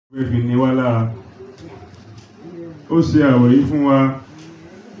fi ní wá lára ó ṣe àwẹ̀ yìí fún wa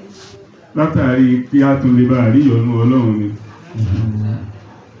látàrí kí a tún lè bá àríyànú Ọlọ́run ni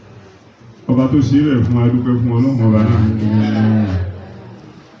ọba tó ṣe rẹ̀ fún adúpẹ́ fún Ọlọ́run ọba náà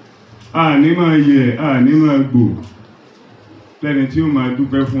a ní máa yẹ a ní máa gbò lẹ́ni tí ó máa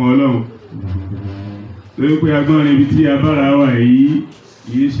dúpẹ́ fún Ọlọ́run torí pé agbọ́nrin ibi tí a bára wà yìí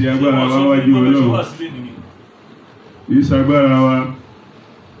kìí ṣe agbára wa wájú Ọlọ́run kìí ṣe agbára wa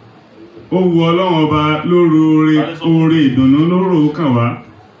ó wu Ọlọ́run ọba lóru oore ìdùnnú lóró kàn wá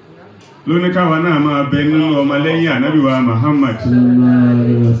lóníkàwá náà máa bẹ nínú ọmọlẹ́yìn ànábì wa Muhammad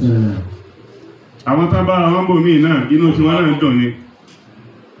àwọn tá bára wọn bò míì náà inú tí wọ́n náà dùn ni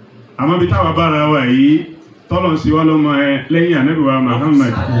àmọ́ bí táwa bára wà yìí tọ́lọ̀ sí wá lọ́mọ lẹ́yìn ànábì wa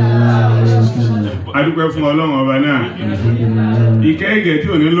Muhammad adúpẹ́ fún Ọlọ́run ọba náà ìkẹ́ ìgẹ̀ tí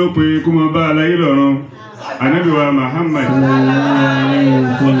ò ní lópin kó mọ bá aláyé lọ́rùn ànábì wa Muhammad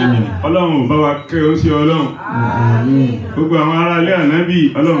Ọlọ́run ò bá wa kẹ́ ó sí Ọlọ́run gbogbo àwọn ará ilé ànábì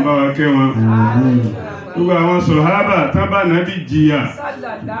Ọlọ́run bá wa kẹ́ wọn gbogbo àwọn sọ̀hábà tán bá ànábì jìyà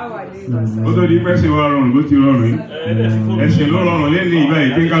ó tó di pẹ́sìn wa rọrùn bó ti rọrùn yìí ẹ̀sìn ló rọrùn lẹ́ni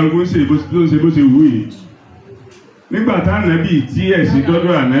ìbáyìí tí kálukú ń ṣe bó ṣe wù yìí nígbà tá ànábì tí ẹ̀sìn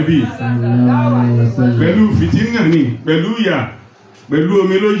dọ́dọ̀ ànábì pẹ̀lú fìtínà ni pẹ̀lú ìyà pẹ̀lú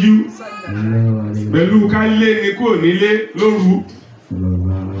omi lójú pẹ̀lú kálé ní kò nílé lóru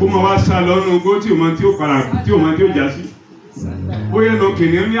kó mọ wá sá lọ́nu ogó tí o mọ tí ó para tí o mọ tí ó já sí bóyá lọ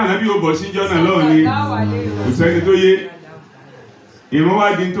kìnìún ní ànábì ó bọ̀ sí jọ́nà lọ́wọ́ ni kò sẹ́ni tó yé ìran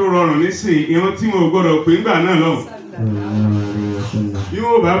wá di tó rọrùn nísìn ìran tí wọn ò gbọdọ̀ pé ńgbà náà lọ bí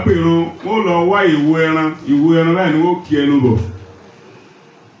wọn ò bá pè run wọn lọ wá ìwo ẹran báyìí ni wọn kì ẹnu bọ̀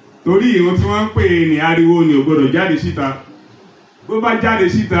torí ìran tí wọ́n ń pè ní ariwo ni ò gbọdọ̀ jáde síta bó bá jáde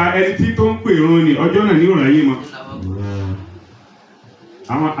síta ẹni tí tó ń pè run ni ọjọ́ náà ní òrà yé mọ́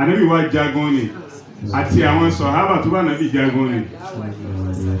àwọn ànábì wa jagun ni àti àwọn sọ̀hábà tó bá ànábì jagun ni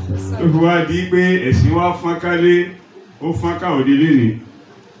tó fi wá di pé ẹ̀sìn wa fọ́nkálé ó fọ́nká òde léni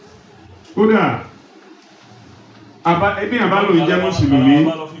kódà ẹbí àbálò jẹ́ mùsùlùmí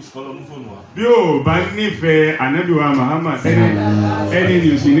bí ó bá nífẹ̀ẹ́ ànábì wa Muhammad ẹni ni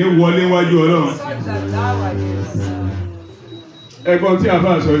ò sì ní wọlé wájú Ọlọ́run ẹgbọ́n tí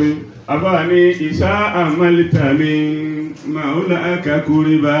àfáà sọ ni àfáà ní ìṣá àmàlítà mi màúlà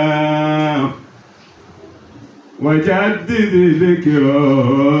àkàkùrí bá wàjá dìde lékèrọ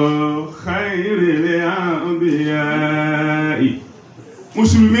khairil anbiya'i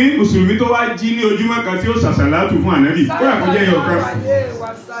mùsùlùmí tó wá jí ní ojúmọ́ kan tí ó sàṣàlátù fún ànábì ó yà kó jẹ́ yọ kan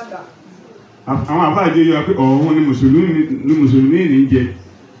àwọn àfáà jẹ́ yọ pé ọ̀hún ni mùsùlùmí ní jẹ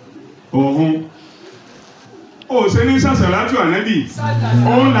ọ̀hún ó ṣe ní sàṣàlátù ànábì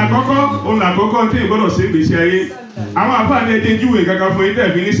òun làkọ́kọ́ tí ìgbọ́dọ̀ ṣe gbèsè ayé àwọn àfáà ní ẹjẹ́ jíwèé kankan fún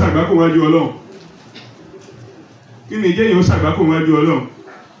ẹ̀dẹ́ fi ní sàgbákò wájú Ọlọ́run kí ni jẹ́ èyàn sàgbákò wájú Ọlọ́run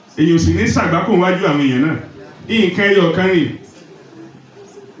èyàn sì ní sàgbákò wájú àwọn èèyàn náà nǹkan ẹyọ kan rìn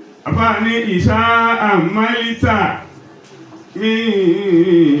àfáà ní ìṣá àmàlítà mi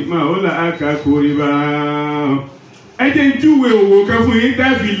màúlà àkàkùrí bá ẹjẹ́ jíwèé òwò kan fún yín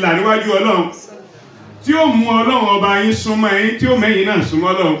tẹ́ẹ̀fì là níwájú Ọlọ́run tí ó mú Ọlọ́run ọba yín súnmọ́ yín tí ó mẹ́yìn náà súnmọ́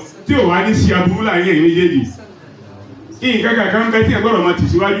Ọlọ́run tí ó wá ní sí aburú láàyè ẹ̀yin méjèèjì nǹkan kankan bẹ tí ẹ gbọ́dọ̀ máa tì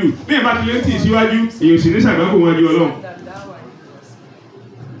síwájú bí ẹ bá ti lè tì síwájú èyàn sì ní sàgbákò wájú Ọlọ́run.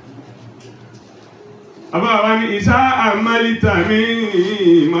 àbáwá ní ìṣá àmàlítà mi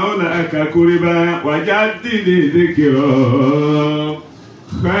màúlà àkàkùrí bá wàjá dìde lékèrọ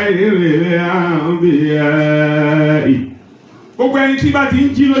khairil anbiya'i. gbogbo ẹni tí bá ti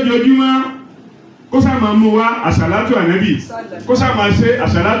ń jí lójoojúmọ́ kó sá máa mú wá àṣàlátù ànábì kó sá máa ṣe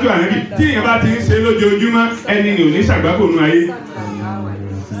àṣàlátù ànábì tí èèyàn bá ti ń ṣe lójoojúmọ́ ẹni ni ò ní ṣàgbákò nù ayé.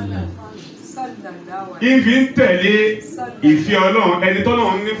 ìfi ń tẹ̀lé ìfẹ́ Ọlọ́run ẹni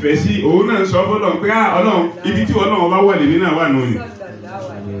tọ́lọ́run nífẹ̀ẹ́ sí òun náà ń sọ fọ́lọ́run pé Ọlọ́run ibi tí Ọlọ́run bá wà lèmi náà wà nù ni.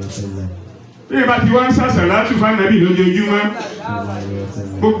 bí èèyàn bá ti wá ń ṣàṣàlátù fànábì lójoojúmọ́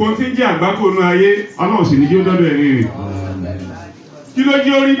gbogbo tí ń jẹ́ àgbákò nù ayé Ọlọ́run sì ní jó dọ́dọ̀ ẹni rìn. kí ló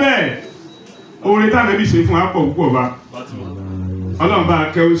jẹ́ orí bẹ́ẹ̀? oore tánàbí ṣe fún apọ̀ púpọ̀ bá Ọlọ́run bá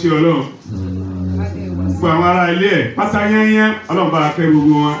kẹ́ ó sí Ọlọ́run gbogbo àwọn ará ilé ẹ̀ pátá yányán Ọlọ́run bá kẹ́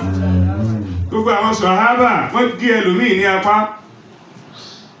gbogbo wọn gbogbo àwọn sàhábà wọ́n gé ẹlòmíì ní apá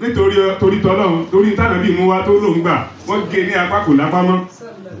nítorí tọ́lọ́run torí tánàbí mú wá tó lòún gbà wọ́n gé ní apá kò lápá mọ́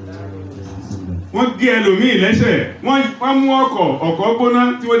wọ́n gé ẹlòmíì lẹ́sẹ̀ wọ́n mú ọkọ̀ gbóná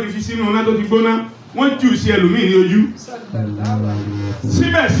tí wọ́n ti fi sínú iná tó ti gbóná wọ́n jù sí ẹlòmíì ní ojú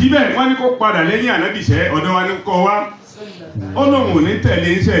síbẹ̀síbẹ̀ wọ́n ní kó padà lẹ́yìn ànábìṣẹ́ ọ̀dọ̀ wa ní kọ́ wá ó lóun ò ní tẹ̀lé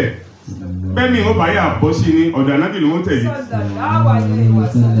iṣẹ́ bẹ́ẹ̀ mi ó bá yà bọ́ sí ni ọ̀dọ̀ ànábì ló ń tẹ̀lé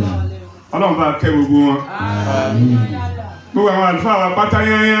ọlọ́run bá kẹ́ gbogbo wọn gbogbo àwọn àlùfáà wa pátá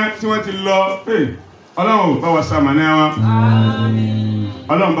yányá tí wọ́n ti lọ ọlọ́run bá wa ṣamọ̀nà wọn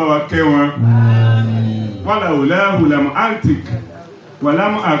ọlọ́run bá wa kẹ́ wọn wàlà òláhù làmù antik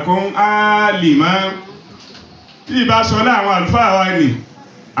wàlámù àkún álìmá tí ìbá sọ láwọn àlùfáà wa ni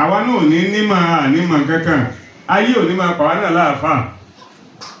àwa náà ò ní nímọ̀ kankan ayé ò ní máa pàwọ́ náà láàfáà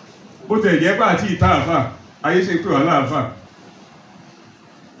bó tẹ̀ jẹ́ pà tí ìta àfà ayé ṣe pé wà láàfà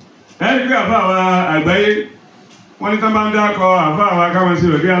ẹni pé àfà wa àgbáyé wọ́n ní tán bá ń dákọ̀ àfà wa káwọn sí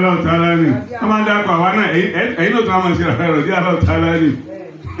rọ̀dí Allahu Ta'ala ní tán bá ń dákọ̀ àwa náà ẹ̀yìn náà tó wọ́n sí rọ̀dí Allahu Ta'ala ní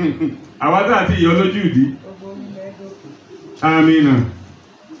àwa tá àti ìyọ́ lójú ìdí àmìnà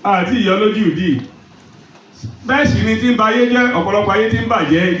àti ìyọ́ lójú ìdí bẹ́ẹ̀ sì ni tí ń ba ayé jẹ́ ọ̀pọ̀lọpọ̀ ayé tí ń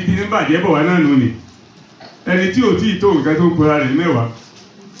bàjẹ́ ibi tí ń bàjẹ́ bọ̀ wá náà nù ni ẹni tí ò tí ì tó nǹkan tó pera rẹ̀ mẹ́wàá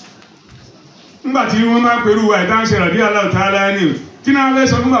nígbàtí wọ́n máa pẹ̀lú wa ìdáhùnṣẹ́ rọ̀dí Allahu Ta'ala ní kí náà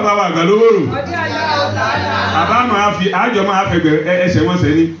lẹ́sọ fún bàbá wa àgbà lówóró bàbá máa fi àjọ máa fẹ̀gbẹ̀ ẹsẹ̀ wọn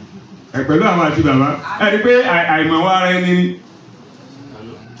sẹ́ni pẹ̀lú àwọn àti bàbá ẹni pé àìmọ̀ wa ara ẹni ni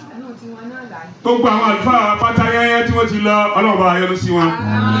gbogbo àwọn àlùfáà pátá yányá tí wọ́n ti lọ Ọlọ́run bá wa yọ́nú sí wọn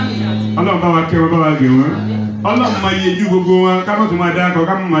Ọlọ́run bá wa kẹ́ wọn bá wa gẹ̀ wọn Ọlọ́run máa yẹjú gbogbo wọn ká mọ̀ tó máa dákọ̀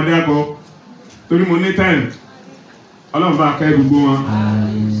ká mọ̀ máa dákọ̀ torí mo ní táìmù Ọlọ́run bá kẹ́ gbogbo wọn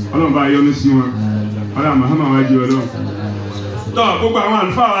Ọlọ́run bá yọ́nú sí wọn Ọlọ́run Muhammad wá jí Ọlọ́run tọ́ gbogbo àwọn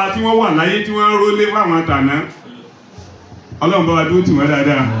àlùfáà wa tí wọ́n wà láyé tí wọ́n rólé fáwọn àtàná Ọlọ́run bá wa dúró tì wọ́n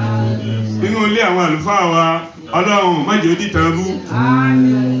dáadáa nínú ilé àwọn àlùfáà wa Ọlọ́run má jẹ́ ó dìtàn bú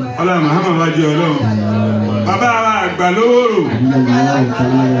Ọlọ́run Muhammad wá jí Ọlọ́run bàbá wa àgbà lówóró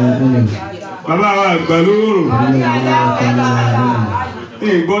bàbá wa àgbà lówóró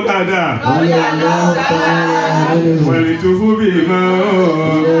ìgbọ́ dáadáa wẹ̀lì tó fún bí máa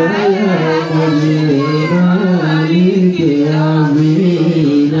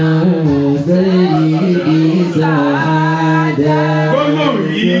gbọ́nà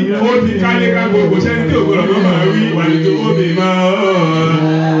yìí ó ti kálé ká gbogbo sẹ́ni tí ògbọ́nà tó máa rí wẹ̀lì tó fún bí máa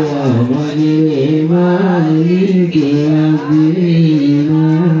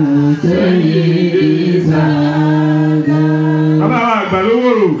bàbá wa àgbà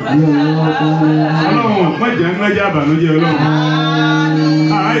lówóró Ọlọ́run mọ̀jẹ̀ ń nájà àbànújẹ́ Ọlọ́run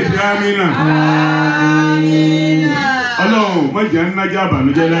àìsí àmínà Ọlọ́run mọ̀jẹ̀ ń nájà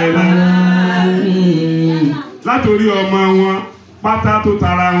àbànújẹ́ láéláé látòrí ọmọ wọn pátá tó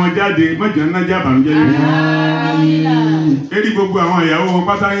tara wọn jáde mọ̀jẹ̀ ń nájà àbànújẹ́ láéláé lérí gbogbo àwọn ìyàwó wọn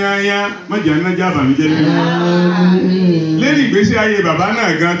pátá yányá mọ̀jẹ̀ ń nájà àbànújẹ́ láéláé lérí ìgbésí ayé bàbá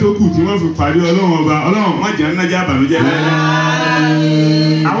náà gan tó kù tí wọ́n fi pàdé Ọlọ́run ọba Ọlọ́run mọ̀jẹ̀ ń nájà àbànújẹ́ láéláé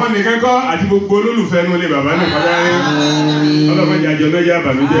àwọn nìkan kọ́ àti gbogbo olólùfẹ́ inú ilé bàbá náà padà rí ọlọ́mọdé àjọ nájà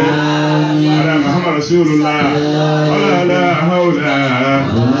àbànújẹ́ ara Muhammad Rasulullah ọlọ́ọ̀lá àhọ́ọ̀lá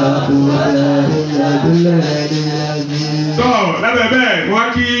tọ́ lábẹ́ bẹ́ẹ̀ wọ́n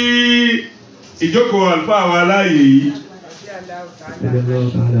kí ìjókòó àlùfáà wa láàyè yìí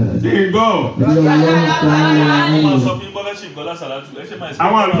ìgbọ́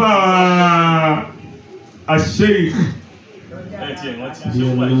àwọn àlùfáà wa Sheikh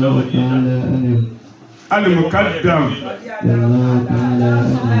المقدم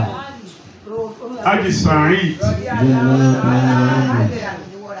Haji Said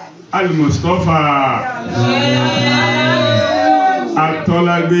المصطفى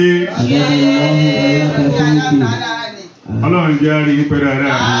Atọ́lágbé Ọlọ́run jẹ́ rí pẹ́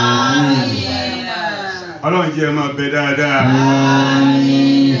dáadáa Ọlọ́run jẹ́ máa bẹ dáadáa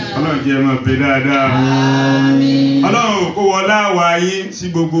Ọlọ́run jẹ́ máa bẹ dáadáa Ọlọ́run kó wọlá wà yín sí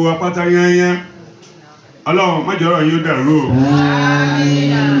gbogbo apáta yányá Ọlọ́run má jọ̀rọ̀ yóò dàrú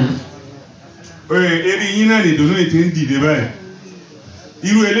eré yín náà nìdùnnú ti ń dìde báyìí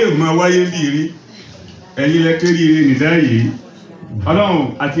irú eléyìí máa wáyé bí rí ẹ̀yin lẹ́kẹ́rí eré nìdá yìí Ọlọ́run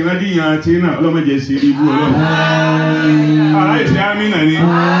àti ìrandíyàn àti náà Ọlọ́run jẹ́ sí ibú Ọlọ́run aláìsí àmínà ni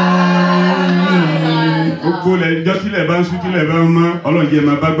gbogbo lẹ́jọ́ tílẹ̀ bá ń sú tílẹ̀ bá ń mọ́ Ọlọ́run jẹ́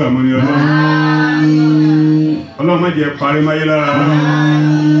máa bá gbà mọ́ ni Ọlọ́run má jẹ́ parí máyé lára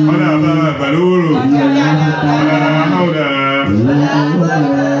ọ̀nà àbára àgbà lówóró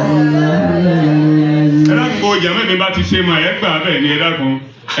ẹ̀dàkùn jẹ́mẹ́ mi bá ti ṣe máa ẹgbà bẹ́ẹ̀ ni ẹ̀dàkùn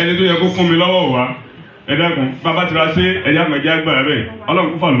ẹni tó yẹ kó fún mi lọ́wọ́ wá ẹ̀dàkùn bàbá ti ra sí ẹ̀yà pẹ̀jẹ́ àgbà bẹ́ẹ̀ Ọlọ́run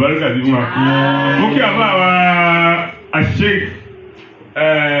kó fàlùbá rí kàdí fún wa mú kí àbá wa Sheikh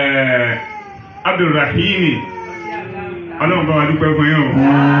Abdul Ọlọ́run bá wa dúpẹ́ fún yín o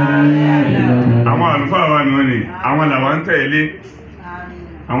àwọn àlùfáà wa ni wọ́n ni àwọn làwa ń tẹ̀lé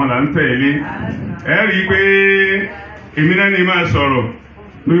àwọn là ń tẹ̀lé ẹ rí i pé èmi náà ni máa sọ̀rọ̀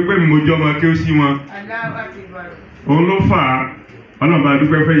lórí pé mo jọ ọmọ kí ó sí wọn òun ló fà á ọlọ́run bá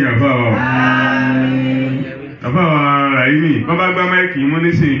dúpẹ́ fẹ́ yàgbá wa bàbá wa Ràhímì wọ́n bá gbá máìkì mú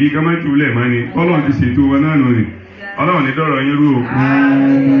nísìnyí bí ká má jùlẹ̀ mọ́ ni ọlọ́run ti ṣètò wọn náà nù ni ọlọ́run ní dọ̀rọ̀ yín rú o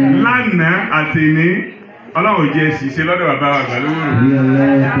lánàá àtẹ̀ní ọlọ́run jẹ́ ṣìṣe lọ́dọ̀ bàbá wa àgbà lówó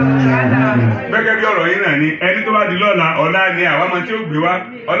gẹ́gẹ́ bí ọ̀rọ̀ yín náà ni ẹni tó bá di lọ́la ọ̀la ni àwọn ọmọ tí ó gbé wá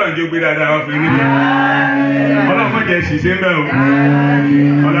ọlọ́run jẹ́ ó gbé dáadáa wá fún yín ọlọ́run má jẹ́ ṣìṣe ń bẹ̀ o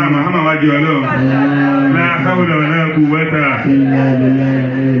ọlá Mahama wájú ọlọ́run náà káwọn ọ̀rọ̀ náà kú wẹ́tà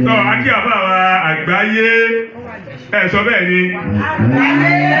tọ́ akí àbá wa àgbáyé ẹ̀ sọ bẹ́ẹ̀ ni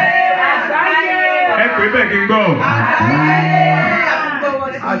ẹ pè bẹ́ẹ̀ kí n gbọ́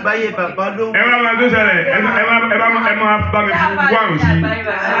àgbáyé bàbá ló ẹ wá máa tó ṣẹlẹ̀ ẹ máa bá mi fi wá àrùn sí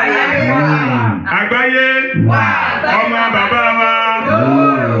àgbáyé ọmọ bàbá wa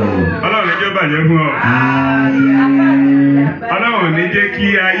ọlọ́run ní jẹ́ ó bàjẹ́ fún ọ ọlọ́run ní jẹ́ kí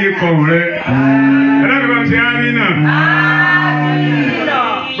ayé kọ̀ọ̀rọ̀ rẹ ẹlẹ́gbẹ̀ẹ́ bá ṣe ámì náà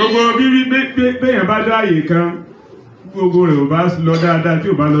gbogbo bíbí béèyàn bá dá àyè kan gbogbo rẹ̀ ò bá lọ dáadáa tí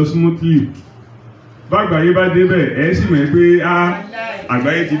ò bá lọ smoothly bàgbáyé bá débẹ̀ ẹ̀ sì mọ̀ pé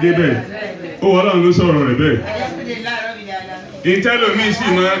àgbáyé ti débẹ̀ ó wọ́n ọlọ́run ló sọ̀rọ̀ rẹ̀ bẹ́ẹ̀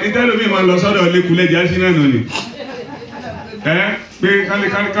ìtẹ́lómi máa lọ sọ́dọ̀ lẹ́kùlẹ́jà sí náà nù ni pé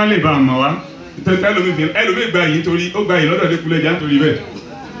kán lè bá àmọ́ wá ẹlòmí gba yìí torí ó gba yìí lọ́dọ̀ lẹ́kùlẹ́jà nítorí bẹ́ẹ̀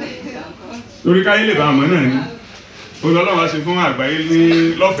torí káyé lè bá àmọ́ náà ni olùọlọ́run wá sí fún àgbáyé ní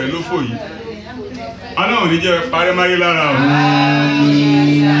lọ́fẹ̀ẹ́ lófò yìí ọlọ́run ní jẹ́ parí máyé lára o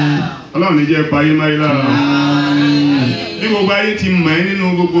ọlọ́run ní jẹ́ parí máyé lára o bí gbogbo ayé ti mọ̀ ẹ́ nínú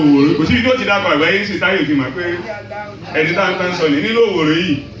gbogbo òwòrò kò síbi tó ti dákọ̀ àgbáyé sí táyò ti mọ̀ pé ẹni tá ń sọ ní nínú òwòrò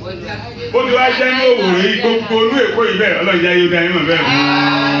yìí ó ti wá jẹ́ ní òwòrò yìí gbogbo olú èkó yìí bẹ́ẹ̀ ọlọ́run jẹ́ ayé ó dá yín mọ̀ bẹ́ẹ̀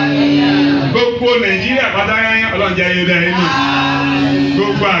gbogbo Nàìjíríà pátá yányán ọlọ́run jẹ́ ayé ó dá yín mọ̀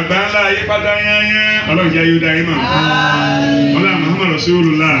gbogbo àgbá ńlá ayé pátá yányán ọlọ́run jẹ́ ayé ó dá yín mọ̀ ọlọ́run Muhammad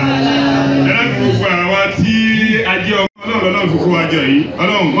Rasulullah ẹ̀rọ gbogbo àwa tí ajé ọlọ́run fi kó wájọ yìí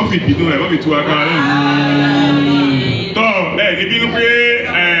ọlọ́run wọ́n fi bínú rẹ̀ wọ́n fi tú agbára lẹ́nu tọ́ ẹ̀ ní bínú pé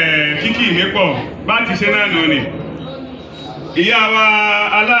kíkì mi pọ̀ bá ti ṣe náà nù ni ìyá wa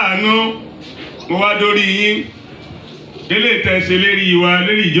aláàánú mo wá dórí yín ilé ìtẹ̀sẹ̀ lérí wa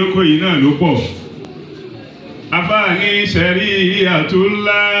lérí ìjókòó yìí náà ló pọ̀ afá ní sẹ́rí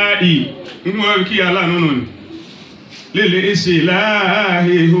àtúláì nínú wọn kí aláàánú nù ni lílé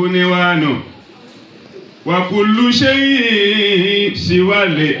ìsìláàhì oníwàánù wàkùlù ṣẹ́yìn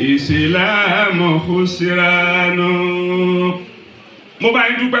síwálẹ̀ ìsìláàmù hùsìránù. mo bá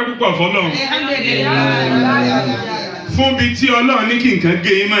ń dúpẹ́ púpọ̀ fọlọ́run fún bí tí ọlọ́run ní kí nǹkan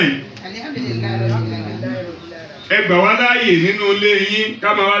gé yín mọ́ yìí ẹ gbà wá láàyè nínú ilé yín ká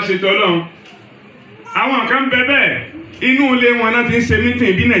máa wá ṣètò ọlọ́run àwọn kan bẹ bẹ́ẹ̀ inú ilé wọn náà ti ń ṣe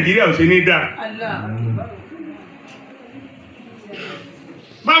mítìn bí Nàìjíríà ò ṣe ní dáa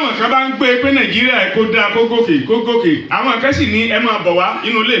báwọn kan bá ń gbé pé Nàìjíríà kó dáa kó gòkè àwọn kan sì ní ẹ máa bọ̀ wá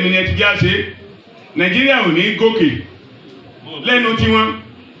inú ilé mi ni ẹ ti já ṣe Nàìjíríà ò ní gòkè lẹ́nu tiwọn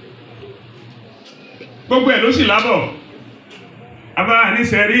gbogbo ẹ̀ ló sì lábọ̀ abá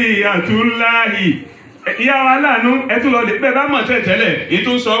nísẹ̀rí àtúláhì ìyá wa láàánú ẹtún lọ lè bẹ́ẹ̀ bá mọ̀ tẹ́lẹ̀ èyí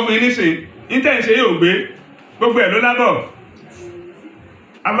tó ń sọ fún yín nísìn ìtẹ̀sẹ̀ yóò gbé gbogbo ẹ̀ ló lábọ̀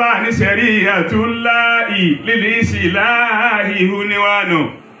abá nísẹ̀rí àtúláhì lílì ìsìláhì huniwánu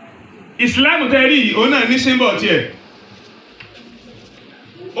ìsìlámù tẹ́rí òun náà ní símbọ̀ tiẹ̀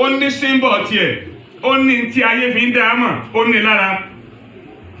ó ní símbọ̀ tiẹ̀ ó ní tí ayé fi ń dá mọ̀ ó ní lára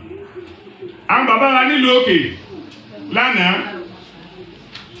àwọn bàbá wa nílùú òkè lánàá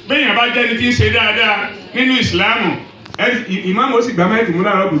béèyàn bá jẹ́ni tí ń ṣe dáadáa nínú ìsìláàmù ìmáàmù ó sì gbà máìkì mú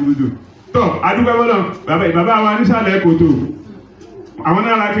láàárọ̀ gbùdùgbùdù tọ́ adúgbò bọ́lọ̀ bàbá wa nísàlẹ̀ kòtò àwọn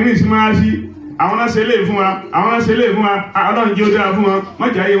náà la kiri sí máa sí àwọn náà ṣe lè fún wa àwọn náà ṣe lè fún wa ọlọ́run jí ó dáa fún wọn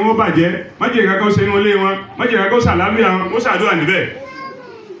mọ̀jẹ̀ ayé wọn bàjẹ́ mọ̀jẹ̀ ìkankan ṣe inú ilé wọn mọ̀jẹ̀ ìkankan ṣàlámì àwọn ó ṣàdúrà níbẹ̀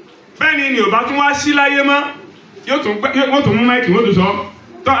bẹ́ẹ̀ ni ò bá tún wá sí láyé mọ́ wọ́n tún mú máìkì wọ́n tún sọ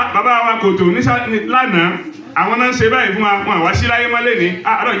tọ́ bàbá wa kòtò lánàá àwọn náà ń ṣe báyìí fún wa wọn àwa sí láyé mọ́lẹ̀ ní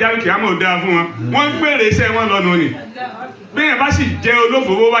àárọ̀ ìjà kìí àmọ́ ò dáa fún wọn wọ́n ń gbèrè iṣẹ́ wọn lọ́nu ni bẹ́ẹ̀ bá sì jẹ́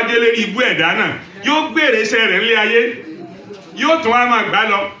olófòwò wájé lérí ibú ẹ̀dá náà yóò gbèrè iṣẹ́ rẹ̀ nílé ayé yóò tún wá máa gbá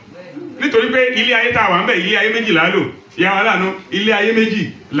lọ nítorí pé ilé ayé tá a wà ń bẹ̀ ilé ayé méjì là á lò ìyá wa láàánú ilé ayé méjì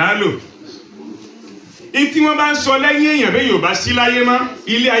là á lò tí wọ́n bá ń sọ lẹ́yìn èèyàn bẹ́ẹ̀ yóò bá sí láyé mọ́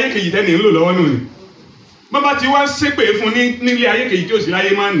ilé ayé kejì tẹ́ni ń lò lọ́wọ́ nù ni bàbá tí wọ́n ṣépè fún nílé ayé kejì tí ò sí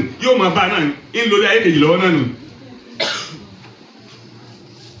láyé máa nù yóò máa bá náà ń lo ilé ayé kejì lọ́wọ́ náà nù.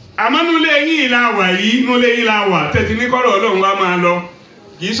 àmọ́ nulẹ̀ yín la wà yìí nulẹ̀ yín la wà tẹ̀tí ní kọ́rọ̀ ọlọ́run wa máa lọ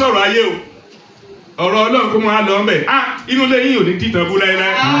kì í sọ̀rọ̀ ayé o ọ̀rọ̀ ọlọ́run kó máa lọ ńbẹ̀ inú ilé yín ò ní dìtàn bú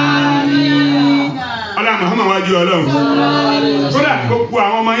láéláé. Ọlá Muhammad wájú Ọlọ́run. Kódà gbogbo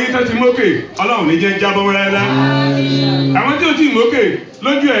àwọn ọmọ yín tó ti mókè Ọlọ́run ní jẹ́ jábọ́ láéláé. Àwọn tí ó ti mókè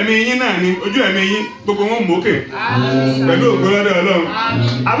lójú ẹ̀mí yín náà ni ojú ẹ̀mí yín gbogbo wọn mókè pẹ̀lú ògbólọ́dọ̀ Ọlọ́run.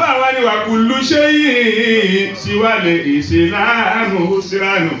 Àbá wa ni wà kullu shay'in siwal islamu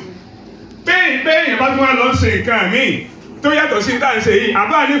siranu. Bẹ́ẹ̀ bá tún wá lọ ṣe nǹkan míì tó yàtọ̀ sí tá à ń ṣe yìí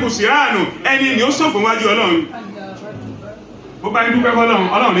àbá ní kò síránù ẹni ni ó ṣòfò wájú Ọlọ́run. Bó bá ń dúpẹ́ fọ́lọ́run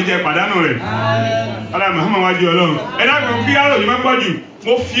Ọlọ́run ní jẹ́ pàdánù rẹ̀. Ọlá Muhammad wájú Ọlọ́run. Ẹ dákun kí àròyìn má pọ̀ jù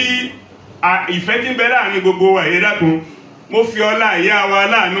mo fi ìfẹ́ tí ń bẹ láàrin gbogbo wa ẹ dákun mo fi ọlá ìyá wa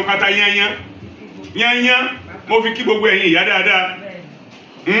láàánú kátá yányán mo fi kí gbogbo ẹ̀yin ìyá dáadáa.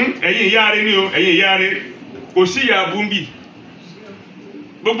 Ẹ̀yin ìyá rẹ ni o ẹ̀yin ìyá rẹ kò sí ìyá búmbì.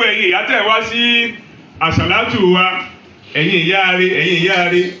 Gbogbo ẹ̀yin ìyá tẹ̀ wá sí àṣàlátù wa ẹ̀yin ìyá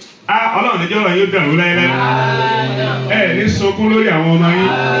rẹ Ọlọ́run níjọ́ ọ̀rọ̀ yóò dàrú láíláí ẹ̀ ní sọkún lórí àwọn ọmọ yín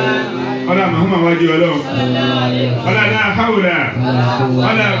Ọlá Muhammad wájú Ọlọ́run ọlá la hawla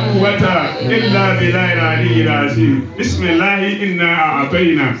wala quwwata illa billahi al-aliyyil azim bismillahi inna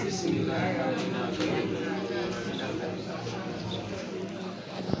a'tayna.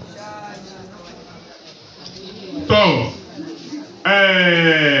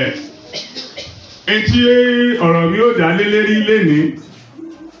 Etí ọ̀rọ̀ mi ó dá lé lérí lénìí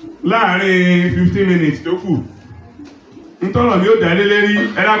láàrin 15 minutes tó kù ntọ́rọ̀ mi ó dá lé lérí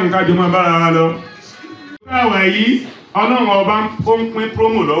ẹlákùn kájọ máa bára wa lọ. Káwà yìí Ọlọ́run ọba ó ń pín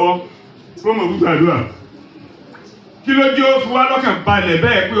promo lọ́wọ́ promo gbígbàdúrà kí ló jẹ́ ó fi wá lọ́kàn balẹ̀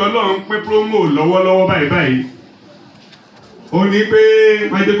bẹ́ẹ̀ pé Ọlọ́run pín promo lọ́wọ́lọ́wọ́ báyìí ó ní pé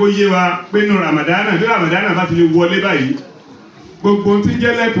máa jẹ́ kó yé wa pé nínú Ramadana bí Ramadana bá ti lè wọlé báyìí gbogbo tí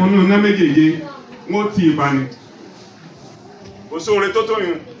jẹ́ lẹ́kùn nínú ná méjèèje wọ́n ti ìbani òṣòre tó tó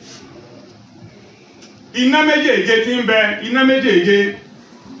yùn iná méjèèje tí ń bẹ iná méjèèje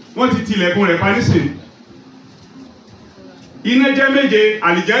wọ́n ti tilẹ̀kùn rẹ̀ panísìn iná jẹ́ méje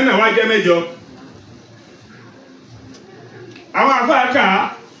àlìjánà wá jẹ́ mẹ́jọ àwọn àfáàkà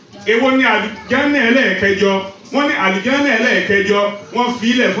èwo ní àlìjánà ẹlẹ́ẹ̀kẹjọ wọ́n ní àlìjánà ẹlẹ́ẹ̀kẹjọ wọ́n fi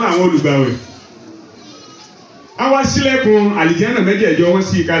ilẹ̀ fún àwọn olùgbàwẹ̀ àwọn sílẹ̀kùn àlìjánà mẹ́jẹ̀ẹ̀jọ wọ́n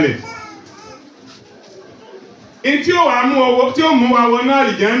sí kalẹ̀ tí ó mú wa wọnú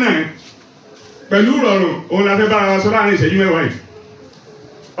àlìjánà pẹ̀lú rọrùn òun la fẹ́ bára wa sọ láàrin ìṣẹ́jú mẹ́wàá yìí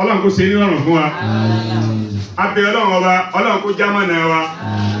Ọlọ́run kó ṣe ní rọrùn fún wa abẹ Ọlọ́run ọba Ọlọ́run kó jámánà wa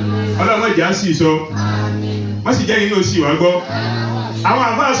Ọlọ́run má jà sí sọ má sì jẹ́ inú òsì wá gbọ́ àwọn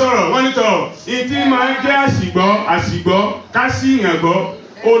àfáà sọ̀rọ̀ wọ́n nítọ̀ ìtí máa ń jẹ́ àsìgbọ́ ká sí ìyàn gbọ́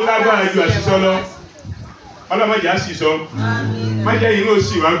ó lágbára ju àsìsọ lọ Ọlọ́run má jà sí sọ má jẹ́ inú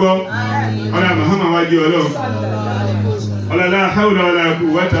òsì wá gbọ́ Ọlọ́run Muhammad wájú Ọlọ́run Ọlá la hawla wala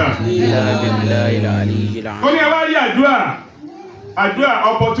quwwata ó ní ẹwà rí àdúrà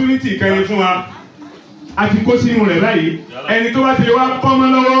opportunity kẹrin fún wa a ti kó sínú rẹ̀ báyìí ẹni tó bá ti lè wá bọ́mọ́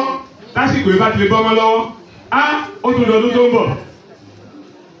lọ́wọ́ lásìkò ìbá ti lè bọ́mọ́ lọ́wọ́ ó tún lọ́dún tó ń bọ̀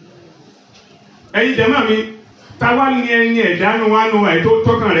ẹ̀yin jẹ̀mọ́ mi táwa ní ẹni ẹ̀dánú wa nù ẹ̀ tó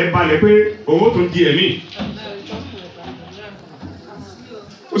tọ́kàn rẹ̀ balẹ̀ pé òun ó tún di ẹ̀mí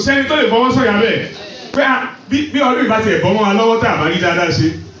kò sẹ́ni tó lè fọwọ́ sọ̀yà bẹ́ẹ̀ pé bí ọdún ìbá ti ẹ̀ bọ́mọ́ wa lọ́wọ́ tá a bá rí dáadáa ṣe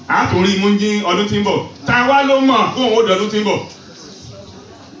àtúnrí mú jí ọdún tí ń bọ̀ táwa ló mọ̀ fún òun ó dọdún tí ń bọ̀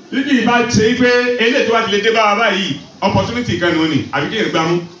bíbí ìbá ṣe pé eléyìí tó wá ti lè dé bá wa báyìí opportunity kan nù ní àbí kí n gbá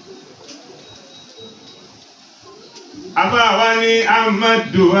mú. Àbáwá ní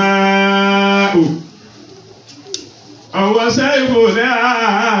Amaduwa o ọwọ́ sẹ́yìnbó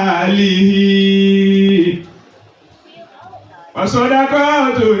láàlìhí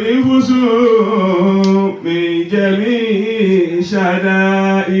ọ̀sọ́dákọ́tò ìfúsùn méjèmí ṣàdá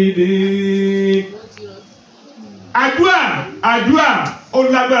ìdí. Àdúà ó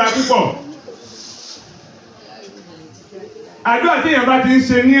lágbára púpọ̀. Àdúà tí èèyàn bá ti ń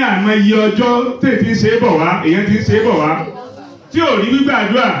ṣe ní àìmọye ọjọ́ tètè ń ṣe é bọ̀ wá èèyàn ti ń ṣe é bọ̀ wá tí ò rí gbígbà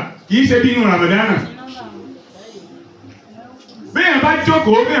àdúà kì í ṣe bí inú Ramadana. Bí èèyàn bá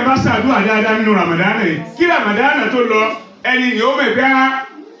jókòó bí èèyàn bá ṣàdúà dáadáa nínú Ramadana yìí kí Ramadana tó lọ ẹni ni ó mọ̀ pé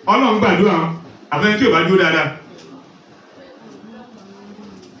Ọlọ́run gbàdúrà àfẹn tí ò bá dúró dáadáa.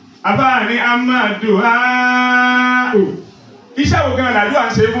 Àbá ní Amaduwa iṣẹ́ wo gan làdúrà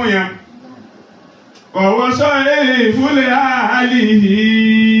ń ṣe fún yẹn ọ̀wọ́ sọ ìfúnlẹ̀ àálìhì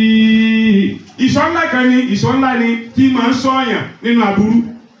ìṣọ́ ńlá kan ni ìṣọ́ ńlá ni tí máa ń sọ́yàn nínú aburú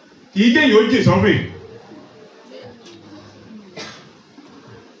kì í jẹ́yìn ó jìn sọ́fìn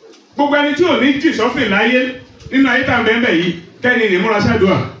gbogbo ẹni tí ò ní jìn sọ́fìn láyé nínú ayé tá à ń bẹ́ẹ̀ yìí kẹ́ni ní múra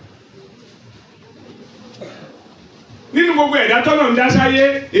ṣáàdúrà nínú gbogbo ẹ̀dá tọ́lọ́run dá sáyé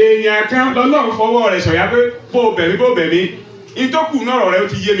èèyàn kan lọ́lọ́run fọwọ́ rẹ̀ sọ̀yà pé bó bẹ̀ mí ìtọ́kù náà rẹ̀ ó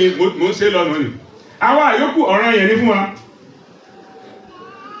ti yé mi mò ń ṣe lọ́nà ni àwa àyókù ọ̀ràn yẹn ní fún wa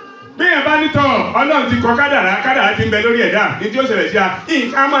bí yẹn bá nítọ̀ ọlọ́run ti kọ kádàrá ti ń bẹ lórí ẹ̀dá ní tí ó ṣẹlẹ̀ sí a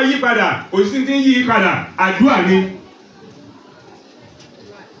nǹkan máa yí padà òsì ti ń yí padà àdúrà ni.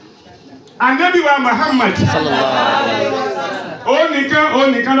 Ànábì wa Muhammad ó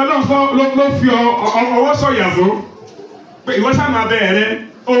nìkan lọ́lọ́run ló fi ọwọ́ sọ̀yà fún pé ìwọ sá máa bẹ̀rẹ̀ rẹ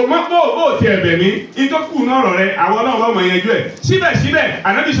o mọ́ bó ti ẹ̀bẹ̀ mi ìtọ́kù náà rọ̀ rẹ àwọn ọlọ́run ọmọ yẹn jú ẹ̀ síbẹ̀síbẹ̀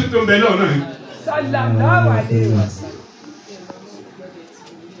Ànábì sọ tó ń bẹ lọ́ọ̀ náà.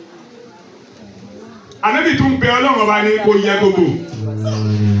 Ànábì tún bẹ ọlọ́run ọba ní kò yẹ gbogbo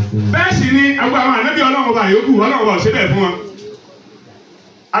bẹ́ẹ̀ sì ni àwọn ànábì ọlọ́run ọba yòókù ọlọ́run ọba ò ṣe bẹ́ẹ̀ fún wọn.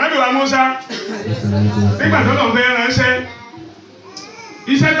 Ànábì wa Mùsá nígbà tó lọ fẹ́ ránṣẹ́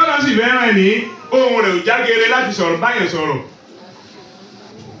iṣẹ́ tó lọ sì fẹ́ rán ní ohun rẹ̀ ò jágere láti sọ̀rọ̀ báyẹn sọ̀rọ̀.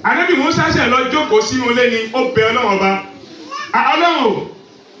 Ànábì Mùsá ṣẹ̀ lọ jókòó sínú ilé ni ó bẹ ọlọ́run ọba ọlọ́run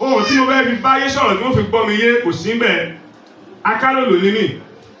ohun tí mo fẹ́ fi báyé sọ̀rọ̀ tí mo fi gbọ́ mi yé kò sí bẹ́ẹ̀ akálòlò ní mi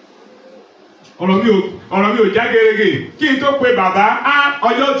ọ̀rọ̀ mi ò já gerege kí n tó pe bàbá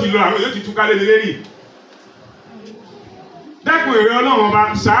ọjọ́ ti lọ àwọn yóò ti túká lé lérí. Dẹ́kun èrè ọlọ́run ọba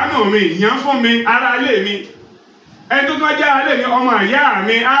ṣàánú mi yàn fún mi ará ilé mi ẹni tó tún ajá ará ilé mi ọmọ ìyá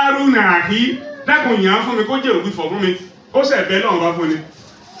mi Haruna àkí dẹ́kun yàn fún mi kó jẹ́ òbí fọ̀ fún mi ó ṣẹ̀ bẹ́ẹ̀ lọ́run ọba fún ni.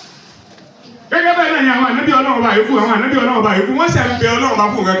 Gẹ́gẹ́ bẹ́ẹ̀ náà ni àwọn ànábì ọlọ́run ọba yòókù wọ́n ṣẹ̀ ń bẹ ọlọ́run ọba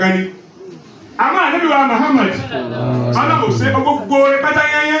fún kankan ni. Àmọ́ ànábì wa Muhammad ọlọ́run ṣe gbogbo pátá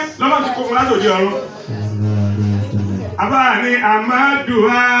yẹnyẹ lọ́wọ́ ti kó fún látòdì ọ̀run. Àbá ni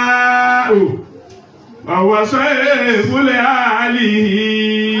àmàdùá ọ̀wọ̀ sọ èèfúnlẹ̀ àálì.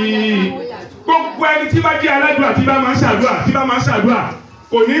 Gbogbo ẹni tí bá jẹ́ aládùá tí bá máa ń ṣàdúà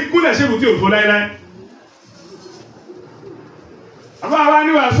kò ní kúnlẹ̀ ṣébù tí ò fún láíláí. Àbá wa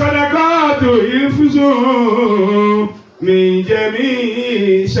ni wà sọ́dọ̀ kọ́ọ̀tù ìfúsùn mi jẹ́ mi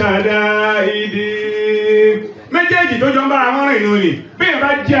ṣàdá ìdí. Méjèèjì tó jọ ń bára wọn rìn lónìí bí ẹ bá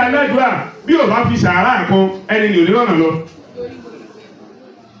jẹ́ aládùá bí ò bá fi sàárà kan ẹni ní òní lọ́nà lọ.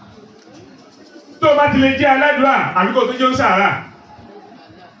 Tó o bá ti lè jẹ́ aládùá àbí kò tó jọ ń sàárà.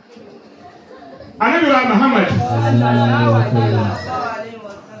 Ànábì wa Muhammad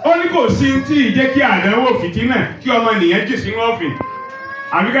ó ní kò sí tí ì jẹ́ kí àdánwò fìtínà kí ọmọ nìyẹn jì sínú ọ̀fìn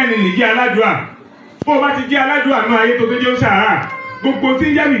àbí ká ní jẹ́ aládùá. Bó o bá ti jẹ́ aládùá náà ayé tó jọ ń sàárà gbogbo tí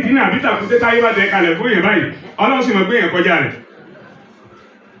ń jẹ́ fìtínà àbí tàkùté táyé bá tẹ̀ kalẹ̀ fún yẹn báyìí Ọlọ́run sì mọ̀ gbé yẹn kọjá rẹ̀.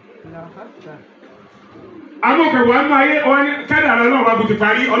 Àwọn òkèwà nínú ayé kádàrá Ọlọ́run bá bu ti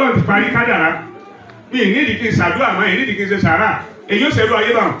parí Ọlọ́run ti parí kádàrá mi nídìí kí n ṣàdúrà mọ́ ẹ̀ nídìí kí n ṣe sàárà èyí ó ṣẹ̀rú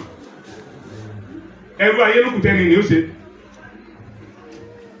ayé báwọn ẹrú ayé lókùtẹ́ ni ó ṣe.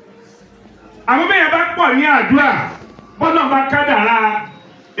 Àwọn bẹ́ẹ̀ bá pọ̀ ní àdúrà bọ́lá bá kádàrá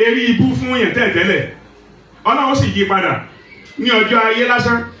eré ibú fún yẹn tẹ́lẹ̀ Ọlọ́run sì yí padà ní ọjọ́ ayé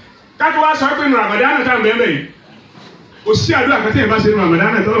lásán. Káàkiri wá sọ pé nù Ramadan tá bẹ́ẹ̀ bẹ́ẹ̀ kò sí àdúrà kan tí èèyàn bá ṣe nù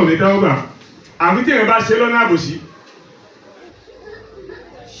Ramadan tọ́lọ̀ ní tẹ́wọ́ gbà àfi tí èèyàn bá ṣe lọ́nà àbòsí.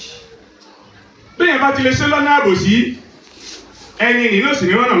 Bí èèyàn bá ti lè ṣe lọ́nà àbòsí ẹni nínú sì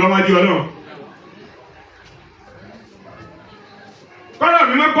ní ọ̀nà lọ́wájú Ọlọ́run. Kọ́lọ̀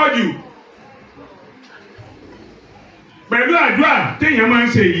mi máa pọ̀ jù pẹ̀lú àdúrà téèyàn máa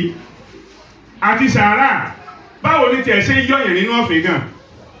ń ṣe yìí àti sàárà báwo ni tiẹ̀ ṣe ń yọ̀yàn nínú ọ̀fìn gan.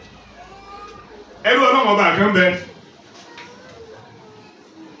 Ẹrú Ọlọ́run ọba kan bẹ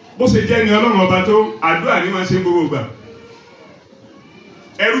bó ṣe jẹ́ ni Ọlọ́run ọba tó àdúrà ní wọ́n ṣe ń gbogbo gbà.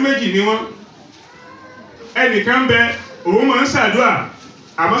 Ẹrú méjì ni wọ́n ẹnìkan bẹ òun máa ń ṣàdúrà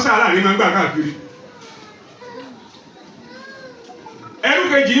àmọ́ sàárà ní máa ń gbà káàkiri. Ẹrú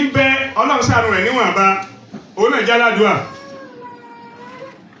kejì ń bẹ Ọlọ́run ṣàánú rẹ̀ níwọ̀nba òun náà jáládùá.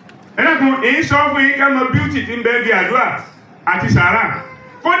 Ẹlẹ́kùn èyí sọ fún yín kẹ́mọ bíútì tí ń bẹ bí àdúrà àti sàárà.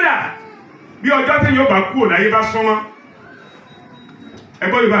 Kódà bí ọjọ́ tí yóò bá kúrò láyé bá súnmọ́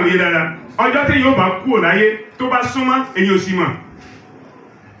ẹgbọ́n Yorùbá mi yé dáadáa ọjọ́ tí yóò bá kúrò láyé tó bá súnmọ́ èyí ò sì mọ̀.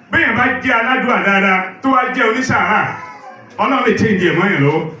 Béèyàn bá jẹ́ aládùá dáadáa tó wá jẹ́ onísàárà Ọlọ́run lè change ẹ̀ mọ́ yẹn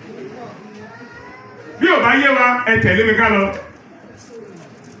lọ́wọ́. Bí ò bá yé wa ẹ tẹ̀lé mi ká lọ.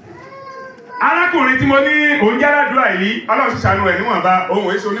 Arákùnrin tí mo ní òun jẹ́ aládùá yìí Ọlọ́run sì ṣàánú rẹ̀ níwọ̀nba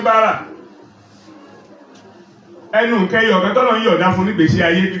òun èso oníbàárà. Ẹnu kẹyọ ọ̀gá tọ́lọ́ ń yọ̀ọ̀dá fún nígbèsí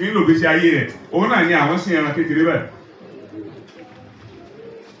ayé bíbí ń lò gbèsè ayé rẹ̀ òun náà ní àwọn sin ẹran kékeré báyìí.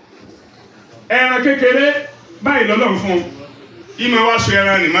 Ẹran kékeré báyìí lọ́lọ́run fún un ìmọ̀ wá sọ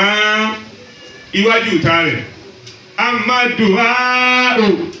ẹran nì máa iwájú ìta rẹ̀. Amadùá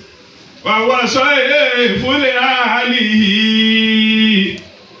wàwá sọ èèfúnlẹ̀ àhálì yìí.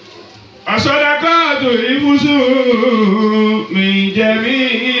 Àsọdàkọ́ ìfúsù min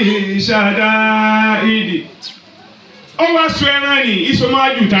jami'i shada'idi. Ó wá sọ ẹran ní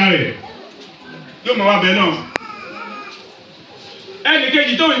ìsọmájúta rẹ̀ yóò máa wá bẹ̀ náà. Ẹnì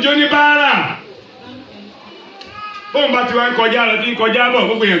kejì tó ń jó ní báárà bóun bá ti wá ń kọjá lọ tí ń kọjá bọ̀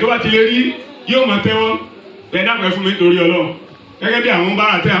gbogbo èèyàn tó bá ti lè rí yóò máa tẹ́wọ́ ẹ dákun ẹ fún mi nítorí Ọlọ́run gẹ́gẹ́ bí àwọn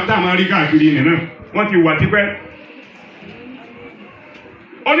báárà tá a máa rí káàkiri ilẹ̀ náà wọ́n ti wà tipẹ́.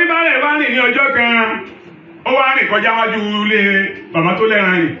 Oníbàárà wá rìn ní ọjọ́ kan ó wá rìn kọjá wájú ilé bàbá tó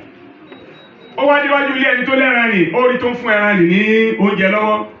lẹ́ran nì ó wá déwájú ilé ẹni tó lẹ́ran nì ó rí tó ń fún ẹran nì ní oúnjẹ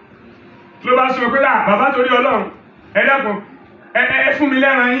lọ́wọ́ ló bá sọ pé bàbá torí Ọlọ́run ẹ dákun ẹ fún mi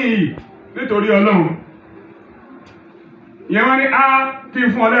lẹ́ran yìí nítorí Ọlọ́run. Ìyẹn wọ́n ní kí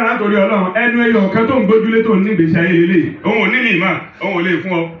n fún ọ lẹ́ran nítorí Ọlọ́run ẹnu ẹyọ ọ̀kan tó ń gbójúlé tó ń ní ìgbésí ayé lélẹ̀ òun ò ní ní ìmọ̀ òun ò lè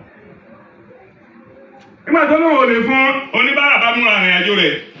fún ọ. Nígbà tó lóun ò lè fún oníbàárà bá múra rìn àjò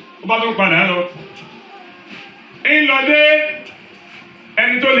rẹ̀ ó bá tó ń padà lọ. ń lọ dé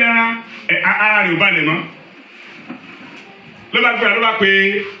ẹni tó lẹ́ran ara rẹ̀ ò balẹ̀ mọ́ ló bá pe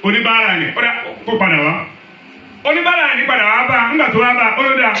oníbàárà ni kó padà wá. Oníbàárà ni padà wá bá nígbà tó wá bá ó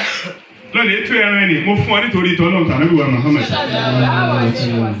ló dà lọ́lẹ̀ tú ẹran ni mo fún ọ nítorí ìtọ́ náà tàbí wa Muhammad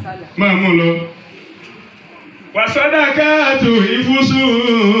máa mú lọ. Wasadakatu ìfúsù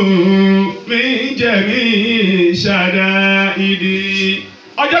min jami'i shada'idi.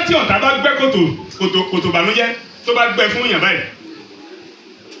 Ọjọ́ tí ọ̀tá bá gbẹ́ kòtò bànújẹ́ tó bá gbẹ́ fún yàn báyìí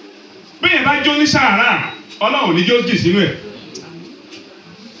bí yàn bá jó ní sàárà Ọlọ́run ní jó jì sínú ẹ̀.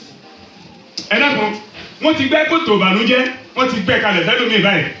 Ẹ dákun wọ́n ti gbẹ́ kòtò bànújẹ́ wọ́n ti gbẹ́ kalẹ̀ fẹ́ lómi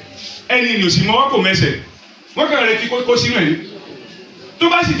báyìí ẹni ìlú sì mọ́ wọ́n kò mẹ́sẹ̀ wọ́n kàn rẹ̀ ti kó sínú ẹ̀ ní tó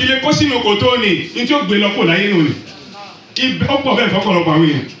bá sì ti lè kó sínú kòtò ní tí ó gbé lọ́pọ̀ láyé nù ní ó pọ̀ bẹ́ẹ̀ fọ́pọ̀lọpọ̀ àwọn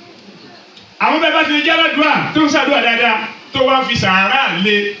èèyàn. Àwọn bẹ́ẹ̀ bá ti lè jẹ́ aládùúrà tó ń ṣàdúrà dáadáa tó wá fi sàárà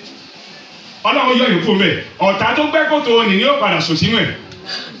lé Ọlọ́run yọ ìkó mẹ́ ọ̀tá tó gbẹ́ kòtò ní ni ó padà sùn sínú ẹ̀.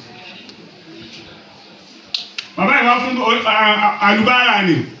 Bàbá ìwà fún alubára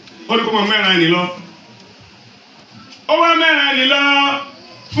ni ó ní kó mọ mẹ́ran ni lọ ó wá mẹ́ran ni lọ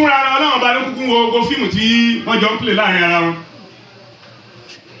fúnra ara Ọlọ́run bá ló kúkú wo gbogbo fíìmù tí wọ́n jọ ń pèlè láàrin ara wọn.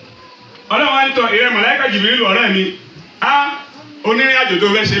 Ọlọ́run wá ń tọ ìrẹ́ màláíkà Jibrilu ọ̀rẹ́ mi onírìn àjò tó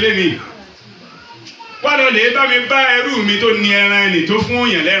fẹ́ ṣe lé ní wá lọ lè bá mi bá ẹrú mi tó ní ẹran ẹni tó fún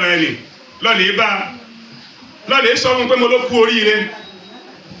yàn lẹ́ran ẹni lọ lè bá lọ lè sọ fún pé mo ló kú oríire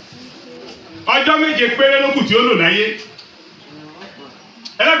ọjọ́ 7 péré ló kù tí ó lò láyé.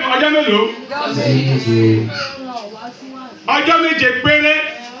 Ẹlẹ́kùn ọjọ́ mélòó? Ọjọ́ 7 péré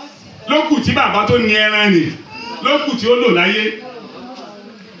ló kù tí bàbá tó ní ẹran nì ló kù tí ó lò láyé.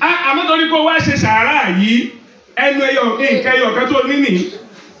 Àmọ́ torí pé ó wá ṣe sàárà yìí ẹnu nǹkan ẹyọ kan tó ní nì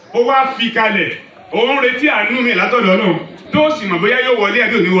ó wá fi kalẹ̀ òun retí àánú mi látọ̀dọ̀ náà tó sì mọ̀ bóyá yóò wọlé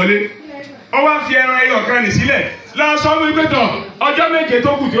àbí ò ní wọlé. Ó wá fi ẹran ẹyọ kan nì sílẹ̀ lọ sọ fún mi pé tọ̀ ọjọ́ 7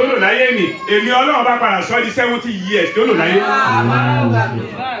 tó kù tí ó lò láyé nì èmi Ọlọ́run bá padà sọ di 70 years tí ó lò láyé.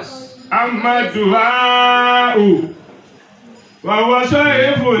 Amaduhau wàwọ́sọ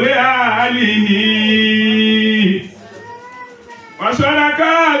ìfòlé àlìhì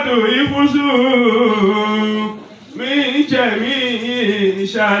wàsọ́dákàtò ìfúsù min jami'i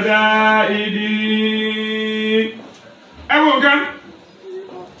shada'idi. Ẹwọ̀n kan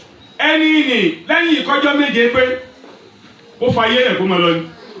ẹni ní lẹ́yìn ìkọjọ́ 7 pé ó fayé rẹ̀ kó mọ́ lọ ní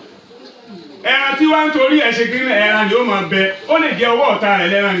ẹran tí wá ń torí ẹ̀ṣẹ̀ kí ní ẹran ni ó máa bẹ ó lè jẹ ọwọ́ ọ̀tá rẹ̀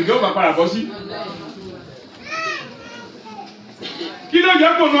lẹ́ran ni ó bá padà bọ́ sí. Kí ló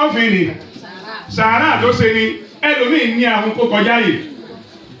jẹ́ pò náà fi nì sàárà tó ṣe ni ẹlòmíì ní àwọn kó kọjá yìí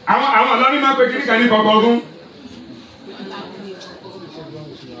àwọn ọlọ́rin máa pe kíríkà ní kọ̀kọ̀ ọdún.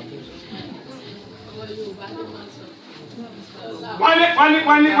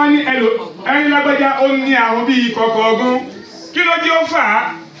 wọ́n ní ẹni lágbájá ó ní àwọn bíi kọ̀kọ̀ ọdún kí ló jẹ́ ó fà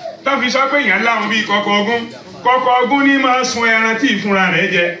á tó fi sọ pé èèyàn láwọn bíi kọ̀kọ̀ ọdún ní máa sun ẹran tí ìfúnra rẹ̀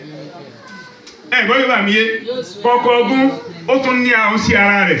jẹ. Ẹ̀gbọ́n yóò bá mi yé kọ̀kọ̀ ọdún ó tún ní àwọn sí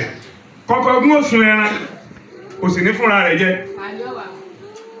ara rẹ̀ kọ̀kọ̀ ọdún ó sun ẹran kò sì ní fúnra rẹ̀ jẹ.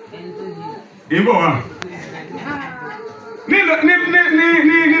 Ìbọ̀ wà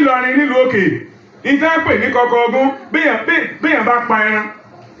nílọrin nílùú òkè ìtàpè ní kọ̀kọ̀ ọdún béèyàn bá pa ẹran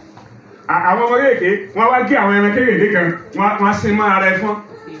àwọn ọmọ kéèké wọ́n wá gé àwọn ẹran kéèké kan wọ́n sin mọ́ ara ẹ̀fọn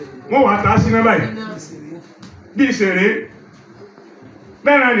wọ́n wá ta síná báyìí bí ìṣeré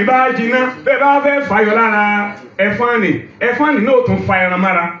bẹ́ẹ̀rẹ̀ ní bá jiná bẹ́ẹ̀ bá fẹ́ fàyọ lára ẹ̀fọn ni náà tún fa ẹran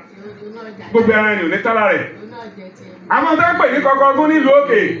mára gbogbo ẹran ni ò ní tálá rẹ̀. Àwọn tó ń pè ní kọ̀kọ̀ ọdún nílùú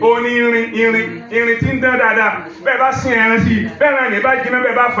òkè òní irin tí ń dán dáadáa bẹ́ẹ̀ bá sin ẹran sí bẹ́ẹ̀rẹ̀ ní bá jiná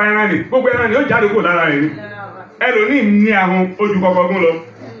bẹ́ẹ̀ bá fa ẹran ni gbogbo ẹran ni ó jáde kó lára rẹ̀ ni ẹlòmíì ní àwọn ojú kọ̀kọ̀ ọdún lọ.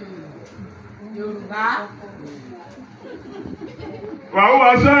 Yorùbá. Wàhùwà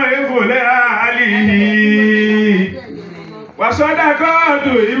sọ ìfòlẹ́ àhálìhì.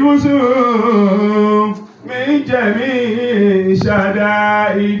 Wàsọ́dàkọ́ọ̀tù ìbùsùn mi jẹ̀mí ìṣàdá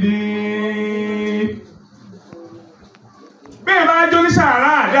ìdí. Bí ẹ bá jó ní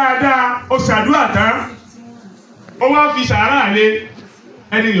sàárà dáadáa, ó ṣàdúrà tán, ó wá fi sàárà lé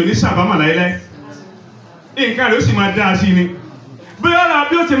ẹni yóò ní sàbámà láíláí. Nǹkan rẹ̀ ó sì máa dáa sí ni. Bí ọ̀rọ̀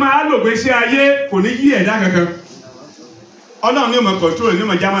bí ó ti máa lògbé sí ayé kò ní yí ẹ̀dá kankan. Ọlọ́run ní ọmọ kọ̀túrò ní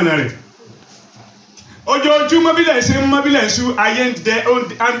ọmọ jámánà rẹ̀. Ojoojúmọ́ bílẹ̀ ṣe ń mọ́ bílẹ̀ ṣú ayé ń dẹ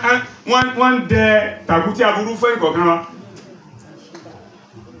wọ́n ń dẹ tàkútí aburú fún ìkọ̀kan wa.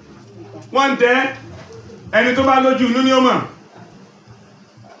 Wọ́n ń dẹ ẹni tó bá lójú inú ní ọmọ.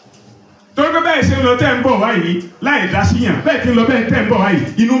 Torí pé bẹ́ẹ̀ ṣe ń lọ tẹ́ ń bọ̀ wáyìí láì dá síyàn bẹ́ẹ̀ tí ń lọ bẹ́ẹ̀ tẹ́ ń bọ̀ wáyìí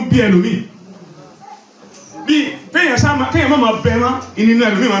inú bí ẹlòmíì. Bí kéèyàn má máa bẹ mọ́ inú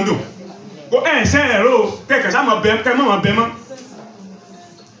ẹlòmíì máa ń dùn. Kò ẹ̀ ṣẹ́ ẹ̀rọ kẹ̀kẹ́ sá máa bẹ mọ́.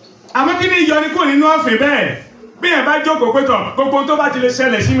 Àmọ́ kí ni ìyọni kò nínú ọ̀fìn bẹ́ẹ̀ bí ẹ̀ bá jókòó pé tọ̀ gbogbo tó bá ti lè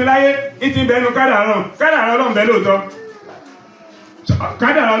ṣẹlẹ̀ sí mi láyé ìtì bẹnu kádàrá Ọlọ́run bẹ lóòótọ́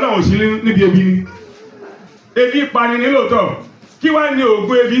kádàrá Ọlọ́run ò sí níbi ebi ni ebi pani ní lóòótọ́ kí wá ní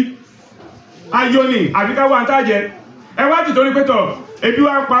oògùn ebi ayọ̀ ni àbí ká wá ń tàjẹ ẹ wá ti torí pé tọ̀ ebi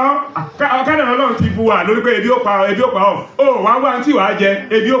wá ń pa ọ́ kádàrá Ọlọ́run ti bu wà lórí pé ebi ó pa ọ́ ó wá wá ń tí wàá jẹ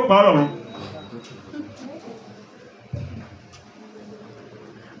ebi ó pa Ọlọ́run.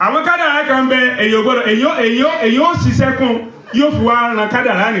 Àwọn kádàrá kan bẹ èyàn gbọ́dọ̀ èyàn ó ṣiṣẹ́ kún yóò fi wá ran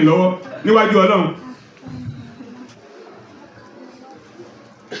kádàrá nì lọ́wọ́ níwájú Ọlọ́run.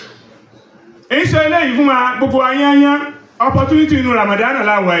 Èyí sọ eléyìí fún wa gbogbo ayányán opportunity inú Ramadan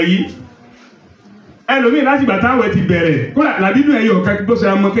láwà yìí ẹlòmíì láti ìgbà táwọn ti bẹ̀rẹ̀ kódà làbínú ẹ̀yọ̀ ọ̀ka tó ṣe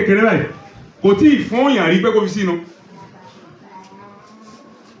ọmọ kékeré báyìí kò tí ì fún òyàn rí pé kó fi sínú.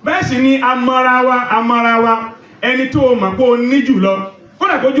 Bẹ́ẹ̀ sì ni amọ́ra wa ẹni tó o mọ̀ pé o ní jù lọ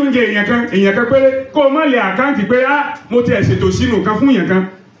kódà kó jó oúnjẹ èèyàn kan péré kó o má lè àkáǹtì pé mo ti ẹ̀ ṣètò sínú kan fún èèyàn kan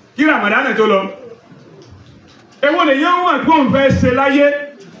kí Ramadan tó lọ. Èwo lè yán wà tó ń fẹ́ ṣe láyé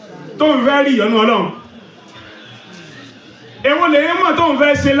tó ń fẹ́ rí ìyọ́nú Ọlọ́run. Èwo lè yán wà tó ń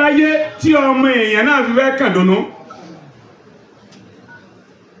fẹ́ ṣe láyé tí ọmọ èèyàn náà fi fẹ́ kàn dùnú.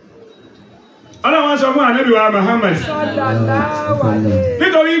 Ọlọ́run sọ fún Ànábì wa Muhammad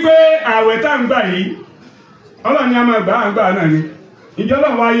nítorí pé ààwẹ̀ tá ń gbà yìí Ọlọ́run ni a máa gbà náà ni. Ìjọ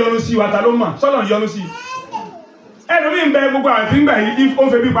Ọlọ́run wá yọ́nú sí wa ta ló mọ̀ sọ́lọ̀ yọ́nú sí. Ẹlòmí ń bẹ gbogbo àti ń gbà yìí ó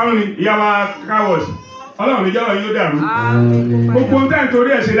fẹ́ bí parọ́ ni ìyá wa káwọ̀s Ọlọ́run níjọ́ Ọlọ́run yóò dàrú. Gbogbo ohun tẹ́ ń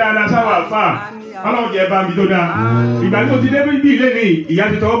torí ẹ̀ ṣe dáadáa sáwà fà Ọlọ́run jẹ́ bá mi tó dáa. Ìgbà tó ti dé bí ilé ni ìyá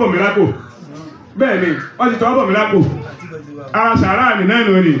ti tọwọ́ bọ̀ mí lápò. Bẹ́ẹ̀ ni wọ́n ti tọwọ́ bọ̀ mí lápò. Ara sàárà mi náà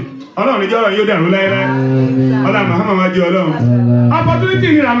nù ni Ọlọ́run níjọ́ Ọlọ́run yóò dàrú láéláé. Ọlọ́run Muhammad wá jẹ́ Ọlọ́run. Opportunity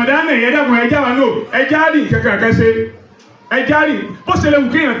ni Ramadan ẹ̀yẹ́ dẹ́kun ẹja wa náà ẹja rí kẹ̀kẹ́ kẹ́sẹ́. Ẹjárì bó ṣe lè wù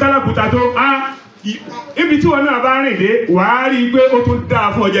kéèyàn tálákùtà tó ibi tí wọn náà bá rìn dé wàá rí i pé ó tún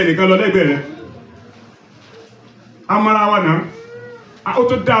dáa fún ọjà nìkan lọ lẹ́gbẹ̀ẹ́ rẹ̀ amara wa náà ó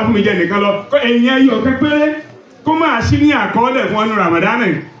tún dáa fún mi jẹ nìkan lọ kó ẹ̀yìn ẹyọ pẹ́pẹ́rẹ́ kó máa sí ní àkọọ́lẹ̀ fún ọdún Ramadan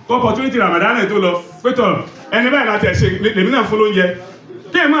kó opportunity Ramadan tó lọ pétọ ẹni báyìí láti ẹ̀ ṣe lèmi náà fún lóúnjẹ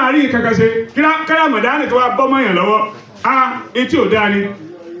kí ẹ máa rí kankan ṣe kí Ramadan tó wá bọ́ mọ́yàn lọ́wọ́ etí ò dáa ni.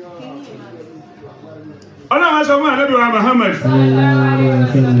 Ọlọ́run sọ fún Ànábì wa Muhammad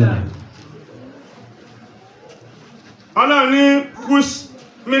Ọlọ́run ní kus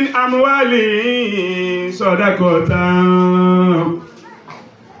min amwali sadaqatan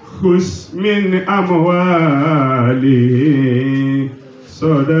kus min amwali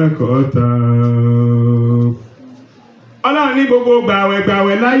sadaqatan. Ọlọ́run ní gbogbo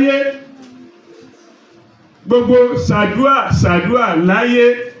gbàwẹ̀ láyé gbogbo ṣàdúà láyé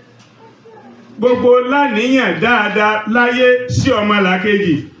gbogbo láníyàn dáadáa láyé sí ọmọ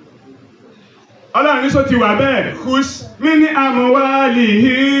làkejì. Ọlọ́run ní sọ ti wà bẹ́ẹ̀ khus min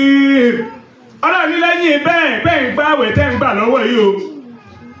amwalihi. Ọlọ́run ní lẹ́yìn bẹ́ẹ̀ ń gbààwẹ̀ tẹ́ ń gbà lọ́wọ́ yìí o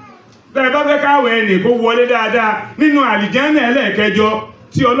bẹ́ẹ̀ bá fẹ́ káwẹ̀ ẹnì kó wọlé dáadáa nínú àlìjẹ́nà ẹlẹ́ẹ̀kẹjọ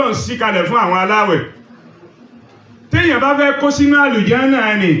tí Ọlọ́run ṣí kalẹ̀ fún àwọn aláwẹ̀. Téèyàn bá fẹ́ kó sínú àlìjẹ́nà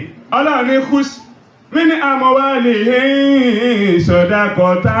ẹnì Ọlọ́run ní khus min amwalihi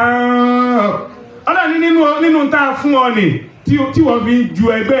sadaqatan. Ọlọ́run ní nínú tá a fún ọ nì tí wọ́n fi ju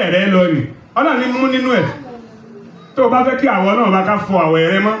ẹgbẹ́ rẹ lọ nì Ọlọ́run ní mú nínú ẹ̀ tó o bá fẹ́ kí àwọ̀ náà bá ká fọ àwẹ̀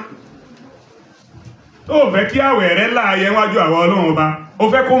rẹ mọ́ tó o fẹ́ kí àwẹ̀ rẹ láàyè wájú àwọ̀ Ọlọ́run ọba o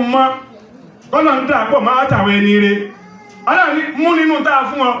fẹ́ kó mọ́ Ọlọ́run dà pọ̀ máa tàwọn ẹni rẹ Ọlọ́run ní mú nínú tá a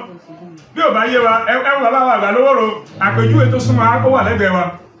fún ọ bí ò bá yé wa ẹ bàbá wa àgbà lówóró àpèjúwe tó súnmọ́ ó wà lẹ́gbẹ̀ẹ́ wa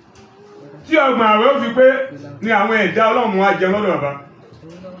tí ọgbọ̀n àwẹ̀ ó fi pé ní àwọn ẹ̀dá Ọlọ́run wa jẹun lọ́dọ̀ bàbá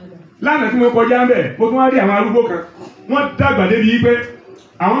lánàá tí mo kọjá ń bẹ̀ mo tún wá rí àwọn arúgbó kan wọ́n dàgbà débi pé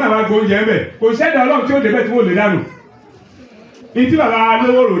àwọn náà wá gbóúnjẹ ń bẹ̀ kò sẹ́dá ọlọ́run tí ó débẹ̀ tí wọ́n lè dànù ní tí bàbá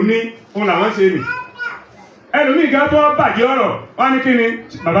lówóró ní òun làwọn ṣe nì ẹlòmíì gan tó bàjẹ́ ọ̀rọ̀ wá ní kí ni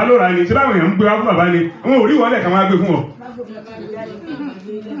bàbá ló ra ni ṣé báwọn èèyàn ń gbé wá fún bàbá ni wọn ò rí wọn lẹ̀ kàn wá gbé fún ọ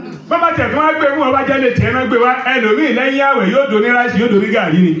bàbá tẹ̀ kí wọ́n gbé fún ọ bá jẹ́ lè tiẹ̀ náà gbé wá ẹlòmíì lẹ́yìn àwẹ̀ yóò do ní ráìsì yóò do ní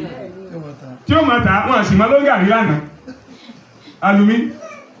gàrí ni tí ó máa ta wọn sì máa ló ń gàrí lánàá alumi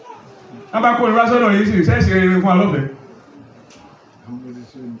wọn bá kó ní rásọ̀rọ̀ yìí sì sẹ́ẹ̀sì rere fún alọ́fẹ̀ẹ́.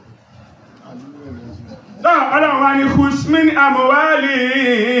 náà ọlọ́run wa ní husmin amuwali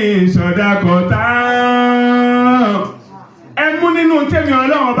sọ̀dàkọ̀tà ẹ mú nínú tèmi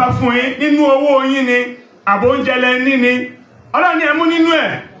ọlọ́run ọba fún yín nínú owó yín ni àbò oúnjẹ lẹ ní ni ọlọ́run ní ẹ mú nínú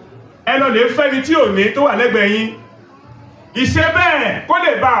ẹ lọ lè fẹ́ni tí ò ní tó wà lẹ́gbẹ̀ẹ́ yín ìṣe bẹ́ẹ̀ kó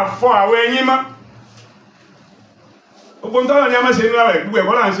lè bá a fọ àwọ̀ ẹ̀yin mọ́ gbogbo ń tọ́lọ̀ ní a máa ṣe nínú àwẹ̀ gbogbo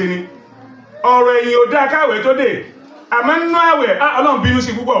ẹ̀kọ́ là ń ṣe ni ọ̀rọ̀ ẹ̀yìn ò dáa káwẹ̀ tó dé àmọ́ nínú àwẹ̀ ọlọ́run bínú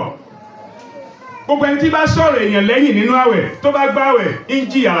sí púpọ̀ gbogbo ẹni tí bá sọ̀rọ̀ èèyàn lẹ́yìn nínú àwẹ̀ tó bá gbá àwẹ̀ ń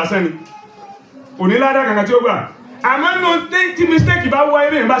jìyà lásán ni kò ní ládàá kankan tí ó gbà àmọ́ nínú tí mistake bá wáyé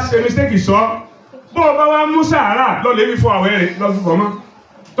bẹ́ẹ̀ bá ṣe mistake sọ bó o bá wá mú sàárà lọ lè fi fọ àwẹ̀ rẹ̀ lọ fi fọ mọ́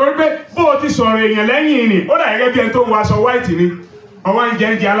torí pé bó o ti sọ̀rọ̀ èèyàn lẹ́yìn ni ó dà gẹ́gẹ́ bí ẹni tó wọ aṣọ white ni ọwọ́ ń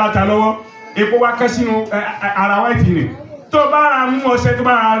jẹ aláta lọ́wọ́ epo wá kán sínú ara white ni tó bá ra mú ọṣẹ tó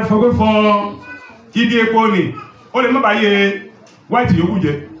bá ra fọgbẹ́ fọ ibi epo ni ó lè má bàa yẹ white yòókù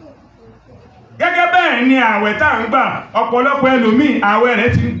jẹ gẹ́gẹ́ bẹ́ẹ̀ ni àwẹ̀ tá à ń gbà ọ̀pọ̀lọpọ̀ ẹlòmíì àwẹ̀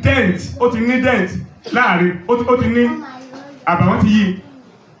rẹ̀ ti dent ó ti ní dent láàrin ó ti ní àbàwọ́n ti yí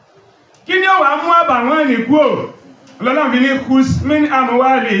kí ni ó wàá mú àbàwọ́n ẹnì kúrò lọ́nà fi ní husmin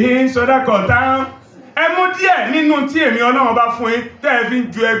amuwalihin sọ́dákọ̀tà ẹ mú díẹ̀ nínú tí èmi ọlọ́run bá fún yín tẹ́ ẹ fi ń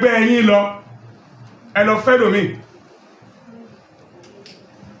ju ẹgbẹ́ yín lọ ẹ lọ fẹ́ lómi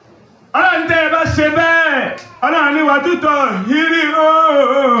ọlọ́run tẹ́ ẹ bá ṣe bẹ́ẹ̀ ọlọ́run ní wàtútọ̀ hírí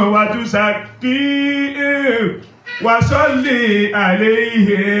ooo wàtúṣàkí wàsọ́lì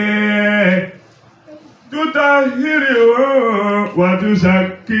àléhìí tútọ̀ hírí ooo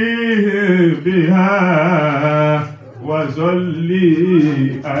wàtúṣàkí bíhá wàsọ́lì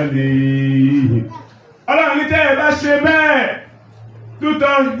àléhìí ọlọ́run ní tẹ́ ẹ bá ṣe bẹ́ẹ̀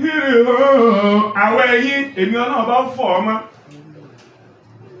tútọ̀ hírí ooo àwọ̀ ẹ̀yìn èmi ọlọ́run bá fọ̀ ọmọ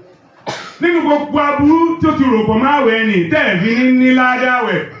nínú gbogbo aburú tó ti rògbò máa wẹ̀ ní tẹ́ẹ̀fì ní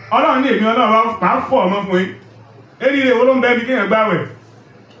ládáwẹ̀ ọlọ́run ní èmi ọlọ́run bá fọ̀ ọmọ fún yín eríire wo ló ń bẹ́ bí kéèyàn gbáwẹ̀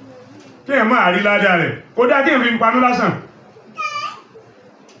kéèyàn máa rí ládá rẹ̀ kó dá kéèyàn fi panú lásán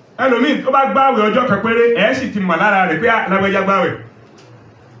ẹlòmíì tó bá gbáwẹ̀ ọjọ́ kan péré ẹ̀ sì ti mọ̀ lára rẹ̀ pé lágbẹ́já gbáwẹ̀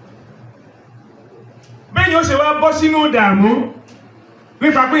bẹ́ẹ̀ni ó ṣe wá bọ́ sínú ìdààmú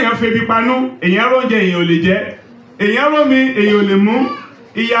nípa pé èèyàn febi panú èèyàn róúnjẹ èèyàn ò lè jẹ èèyàn rómi èèyàn ò lè mú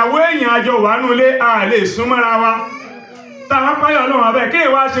ìyàwó èèyàn àjọ wà nulé a lè súnmọ́ra wa táwọn páyọ̀ ọlọ́run abẹ́ kí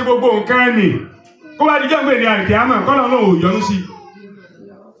ìwá ṣe gbogbo nǹkan nì kó wá díjọ́ gbèdé àríkìámọ̀ kọ́lọ̀ náà ò yọnú sí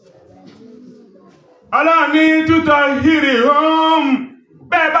ọlọ́run ní tútọ̀ hìrì hóm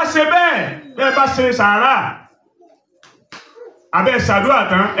bẹ́ẹ̀ bá ṣe sàárà abẹ́ ṣàdúrà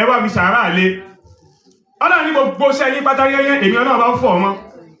tán ẹ wá fi sàárà lé ọlọ́run ní gbogbo sẹ́yìn pátáyẹ́yẹ́ èmi ọlọ́run bá fọ̀ ọmọ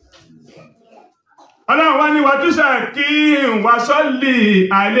ọlọ́run wá ní wàtúṣà kí wà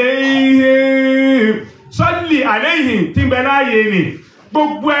sọ́lì àléhìn tí ń bẹ láàyè nì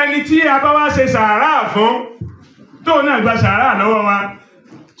gbogbo ẹni tí a bá wá ṣe sàárà fún tó náà gba sàárà lọ́wọ́ wa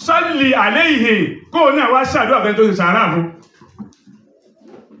sọ́lì àléhìn kó náà wá ṣàdúrà fẹ́ tó ṣe sàárà fún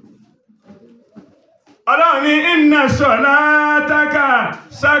ọlọ́run ní inna salataka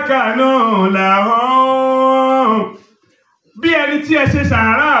sakanu lahum bí ẹni tí ẹ ṣe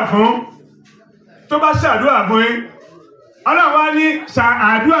sàárà fún tó bá ṣàdúrà fún yín ọlọ́run wá ní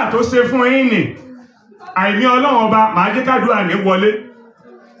àdúrà tó ṣe fún yín nì àìní ọlọ́run ọba máa jẹ́ kádùrà ní wọlé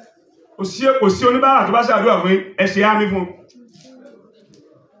kò sí oníbàárà tó bá ṣàdúrà fún yín ẹ ṣe àmì fún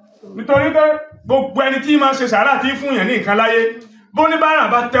nítorí pé gbogbo ẹni tí máa ṣe sàárà tí fún yàn ní nǹkan láyé bó oníbàárà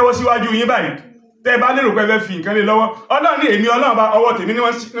bá tẹ́wọ́ síwájú yín báyìí tẹ́ bá lérò pé ẹ fẹ́ fi nǹkan lé lọ́wọ́ ọlọ́run ní èmi ọlọ́run bá ọwọ́ tèmi ní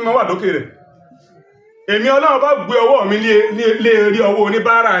wọ́n wà lókè rẹ̀ èmi ọlọ́run bá gbé ọwọ́ mi lé rí ọwọ́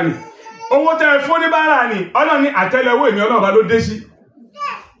oníbàárà ni owó tẹ́ fún ní bára ní ọlọ́run ní àtẹ́lẹwọ́ èmi ọlọ́run bá ló dé sí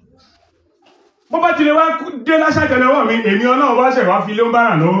bó bá ti lè wá dé lásàtẹ́lẹwọ́ mi èmi ọlọ́run bá ṣẹ̀ wá fi lé ń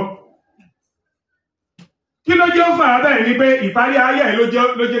bára lọ́wọ́ kí ló jẹ́ ó fà abẹ́ ní pé ìparí ayé ló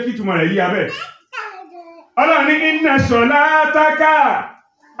jẹ́ kí túmọ̀ rẹ̀ yí abẹ́ ọlọ́run ní inna salataka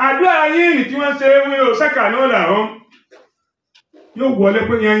àdúrà yín ní tí wọ́n ṣe wí o sẹ́kà náà làwọn yóò wọlé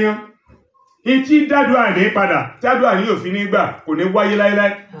pé yanyan ìtí dádùá ní padà tí àdúrà ní òfin nígbà kò ní wáyé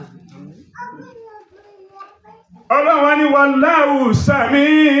láíláí ọlọ́run wá ní wallahu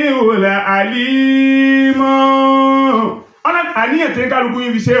sami'ul alim. Àníyàn tí ń kálukú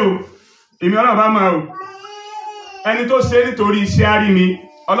yín fi ṣe o, èmi ọlọ́run bá máa o. Ẹni tó ṣe nítorí iṣẹ́ àrí mi,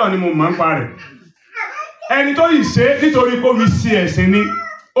 ọlọ́run ni mo mọ̀ ń pa rẹ̀. Ẹni tó yìí ṣe nítorí kó fi ṣe ẹ̀sìn ni,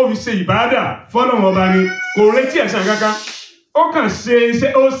 ó fi ṣe ìbádà fọ́lọ́run ọba ni, kò retí ẹ̀san kankan. Ó kàn ṣe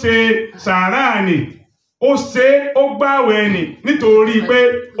iṣẹ́, ó ṣe sàárà ni, ó ṣe ó gbààwẹ̀ ni nítorí pé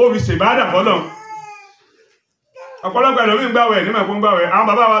ó fi ṣe ìbádà fọ́lọ́run. Ọ̀pọ̀lọpọ̀ ẹlòmíì ń gbààwẹ̀ nígbà tó ń gbààwẹ̀. Àwọn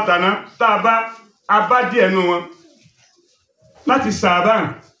bàbá wa tàná tá a bá díẹ̀ nù wọn láti Ṣàbán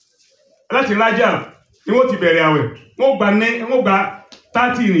láti Rájà ni wọ́n ti bẹ̀rẹ̀ àwẹ̀. Wọ́n gba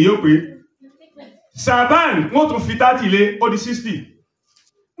 30 ní yóò pé. Ṣàbán wọ́n tún fi 30 lé ó di 60.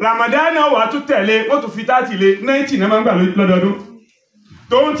 Ramadan wà tún tẹ̀lé wọ́n tún fi 30 lé 90 náà máa ń gbà lọ́dọọdún.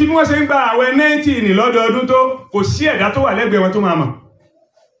 Tòun tí wọ́n ṣe ń gba àwẹ̀ 90 ní lọ́dọọdún tó kò sí ẹ̀dá tó wà lẹ́gbẹ̀ẹ́ wọn tó máa mọ̀.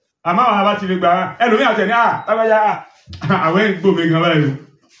 Àmọ́ àwọn àbá ti lè gbà ẹlòmí àtẹ̀ ní lágbájá àwẹ̀ ń gbòmí gan báyìí.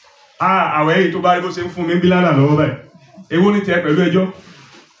 Àwẹ̀ yìí tó bá rí bó ṣe ń fún mi bí lálà lọ́wọ́ báyìí. Èwo ní tiẹ̀ pẹ̀lú ẹjọ́?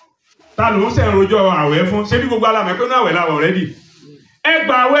 Ta ló ń sẹ̀ rojọ́ àwẹ̀ fún? Ṣé bí gbogbo alamọ̀ pé ní àwẹ̀ láwọ̀ rẹ́dì? Ẹ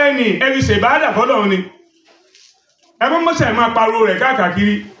gbà àwẹ̀ ni ẹ fi ṣèbádà fọ́lọ́run ni. Ẹ mọ́ mọ́sẹ̀ máa pariwo rẹ̀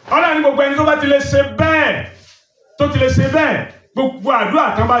káàkiri. Ọlọ́run ní gbogbo ẹni tó bá ti lè ṣe bẹ́ẹ̀, gbogbo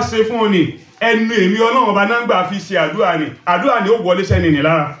àdúrà tán bá ṣe fún ọ ni ẹnu èmi ọlọ́run ọba náà gbà fi ṣe àdúrà ni ó wọlé sẹ́ni ní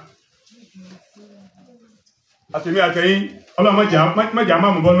lára. Àtẹ̀mí àtẹ̀yìn ọlọ́run mọ́jà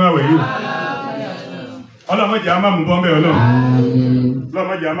máa mú bọ́nú àwẹ̀ yìí. Ọlọ́run mọ́jà máa mú bọ́n bẹ́ẹ̀ ọlọ́run. Ọlọ́run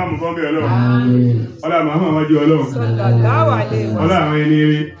mọ́jà máa mú bọ́n bẹ́ẹ̀ ọlọ́run. Ọlọ́run máa máa wájú ọlọ́run. Ọlọ́run àwọn ẹni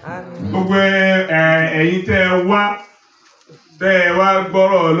rí. Gbogbo ẹ̀yin tẹ́ ẹ wá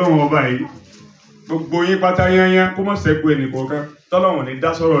gbọ́rọ̀ ọlọ́run ọba yìí. Gbogbo yín pátá yányán kó mọ̀ sẹ́kù ẹnì kọ̀ọ̀kan tọ́lọ́run ní dá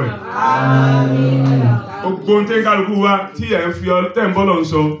sọ̀rọ̀ rẹ̀. Gbogbo ń tẹ́ kálukú wa tí ẹ̀ ń fi tẹ́ ń bọ́lọ̀ ń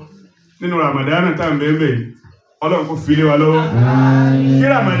sọ nínú Ramadan tá à ń bẹ́ẹ̀ bẹ́ẹ̀ ọlọ́run kò fi lé wa lọ́wọ́. Kí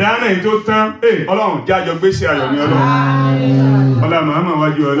Ramadan yìí tó tán ọlọ́run jájọ gbèsè ayọ̀ ní ọlọ́run. Ọlá Muhammad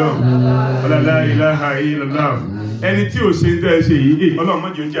wájú ọlọ́run. Ọlá la ilaha illallah. Ẹni tí ò ṣe ń tẹ́ ẹ ṣe yìí ọlọ́run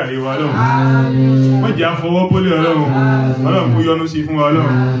mọ̀jẹ̀ ń jà lé wa ọlọ́run. Mọ̀jẹ̀ àfọwọ́ bólé ọlọ́run. Ọlọ́run kò yọ́nú sí fún wa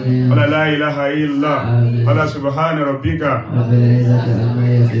ọlọ́run. Ọlá la ilaha illallah. Ọlá subhana rabbika.